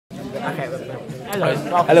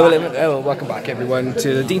Hello, welcome back everyone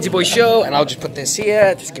to the Deansy Boy Show, and I'll just put this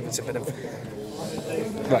here, just give it a bit of...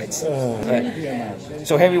 Right.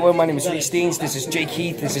 So hey everyone, my name is Reece Deans, this is Jake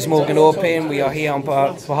Heath, this is Morgan Orpin. We are here on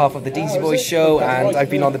behalf of the Deansy Boy Show, and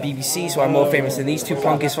I've been on the BBC, so I'm more famous than these two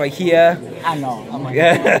punkers right here. I know.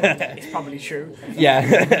 Yeah. It's probably true.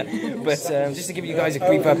 Yeah. But just to give you guys a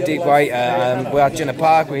brief update, right, we're at Jennner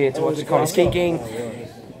Park, we're here to watch the Connors skating.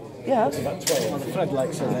 Yeah. The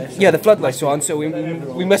floodlights are there. Yeah, the floodlights are on, so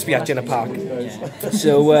we must be at Jennner Park. Yeah.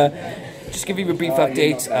 So just give you a brief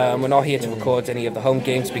update. We're not here to record any of the home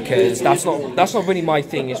games because that's not really my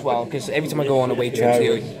thing as well. Because every time I go on away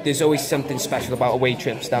trips, there's always something special about away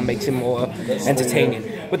trips that makes it more entertaining.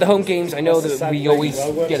 With the home games, I know that we always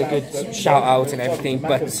get a good shout out and everything,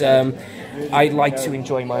 but I like to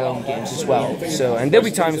enjoy my own games as well. So, and there'll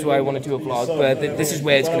be times where I want to do a vlog, but this is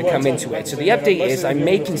where it's going to come into it. So the update is I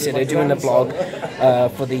may consider doing a vlog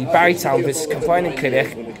for the Barrytown vs Confine and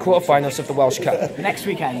Clinic quarterfinals of the Welsh Cup. Next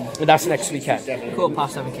weekend. That's next weekend.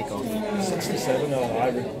 7:15 kickoff.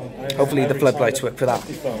 Hopefully the floodlights work for that.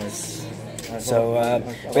 So,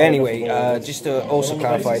 but anyway, just to also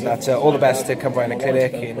clarify that all the best to Confine and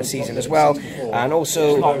Clinic in the season as well, and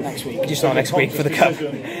also not next week. Just not next week for the cup,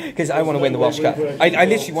 because I want to win the Welsh Cup. I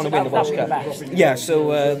literally want to win the Welsh Cup. Yeah,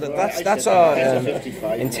 so that's our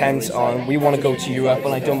intent. On we want to go to Europe,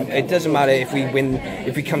 and it doesn't matter if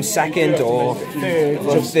we come second or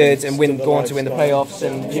third and go on to win the playoffs,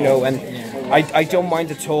 and and I don't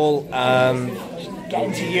mind at all.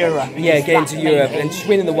 Getting to Europe. Yeah, getting to Europe and just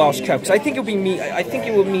winning the Welsh Cup. Because I think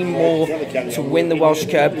it would mean more to win the Welsh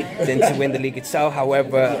Cup than to win the league itself.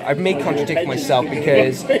 However, I may contradict myself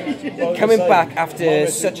because coming back after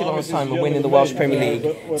such a long time of winning the Welsh Premier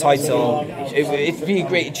League title, it'd be a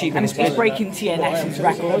great achievement. And it's breaking TNS's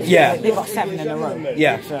record. Yeah. They've got 7 in a row.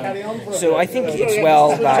 Yeah. So I think it's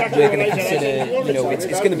well that we're going to consider,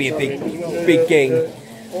 it's going to be a big game.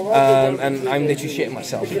 And I'm literally shitting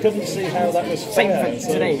myself. Same for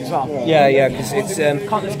today as well. Yeah, because it's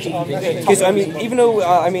because I mean, even though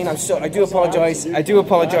I do apologise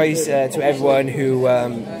to everyone who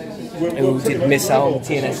did miss out on the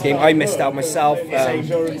TNS game. I missed out myself.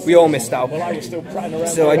 We all missed out.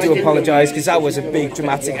 So I do apologise because that was a big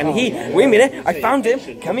dramatic. And wait a minute, I found him.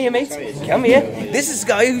 Come here, mate. Come here. This is a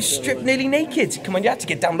guy who's stripped nearly naked. Come on, you have to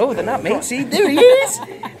get down lower than that, mate. See, there he is.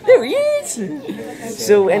 There he is.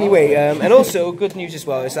 So anyway, and also good news as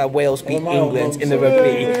well is that Wales beat England in the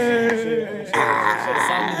rugby.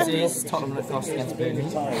 Tottenham lost against Burnley.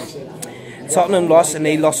 Tottenham lost, and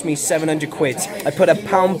they lost me 700 quid. I put a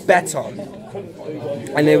 £1 bet on,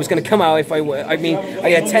 and it was going to come out if I won. I mean, I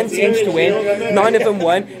had 10 teams to win, 9 of them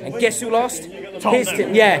won, and guess who lost? His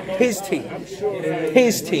team. Yeah, his team.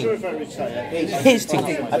 His team. His team.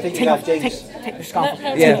 I think you have James. Take the scarf.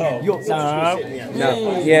 Yeah.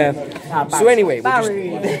 No. Yeah. So anyway,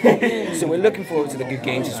 so we're looking forward to the good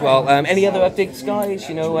games as well. Any other updates, guys?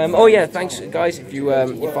 Oh yeah, thanks, guys. If you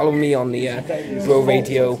follow me on the Bro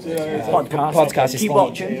Radio podcast, keep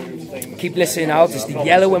watching. Keep listening out. It's the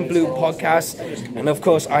Yellow and Blue podcast, and of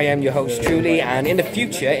course, I am your host truly. And in the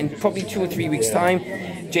future, in probably 2 or 3 weeks' time,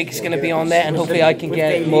 Jake is going to be on there, and hopefully I can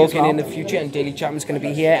get Morgan in the future, and Daily Chapman's going to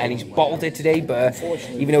be here, and he's bottled it today, but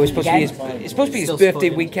even though it's supposed to be his birthday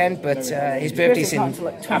weekend, but his birthday's in...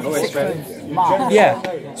 Yeah,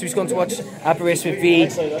 so he's gone to watch Aberystwyth v,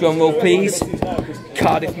 drum roll please,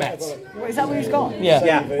 Cardiff Met. Is that where he's gone?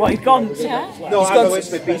 Yeah. What, he's gone? Yeah. No, he's gone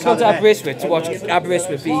to Aberystwyth to watch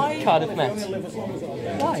Aberystwyth v Cardiff Met.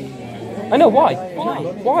 Why? I know, why? Why?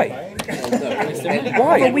 Why?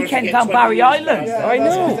 A weekend down Barry Island. I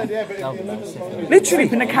know. Literally.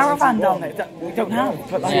 In a caravan down there that we don't have.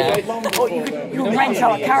 But you rent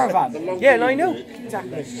out a caravan. Yeah, and I know.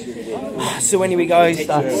 Exactly. So anyway, guys,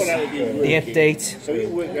 that's the update.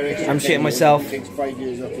 I'm shitting myself.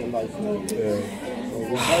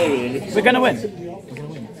 We're gonna win.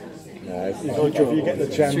 If you get the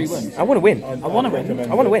chance. I want to win. I want to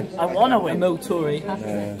win. I want to win. I want to win. Motori.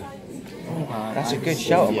 That's a good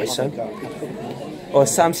shout, my son. Or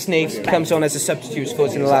Sam Snape comes on as a substitute,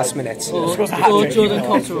 scores in the last minute. Or Jordan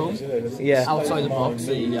Cotterill. Yeah. Outside the box.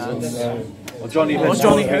 Or Johnny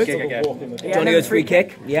Hood's free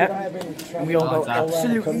kick. Yeah. And we all go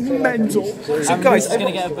absolutely mental. So guys, going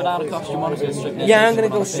to get a banana costume on. Yeah, I'm going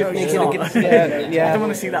to go strip naked and get. I don't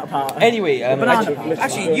want to see that part. Anyway,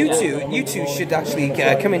 actually, you two should actually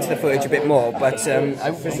come into the footage a bit more. But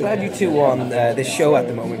I'm glad you two are on this show at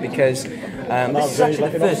the moment because This is actually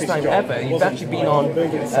the first time ever you've actually been on a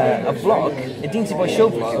vlog, a Deansy Boy Show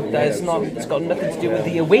vlog, it's got nothing to do with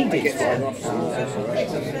the away dates vlog.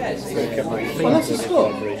 Well, that's a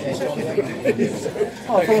score.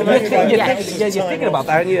 You're thinking about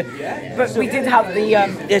that, aren't you? But we did have the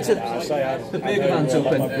The burger van's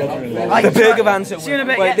open. The burger van's open. See you in a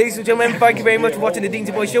bit, Right, yeah. ladies and gentlemen, thank you very much for watching the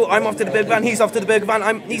Deansy Boy Show. I'm off to the burger van, he's off to the burger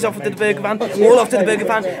van, he's off to the burger van, we're all off to the burger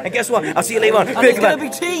van, and guess what? I'll see you later on. and Burger it's van.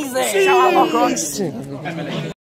 going to be cheese there. Shout out, Macron.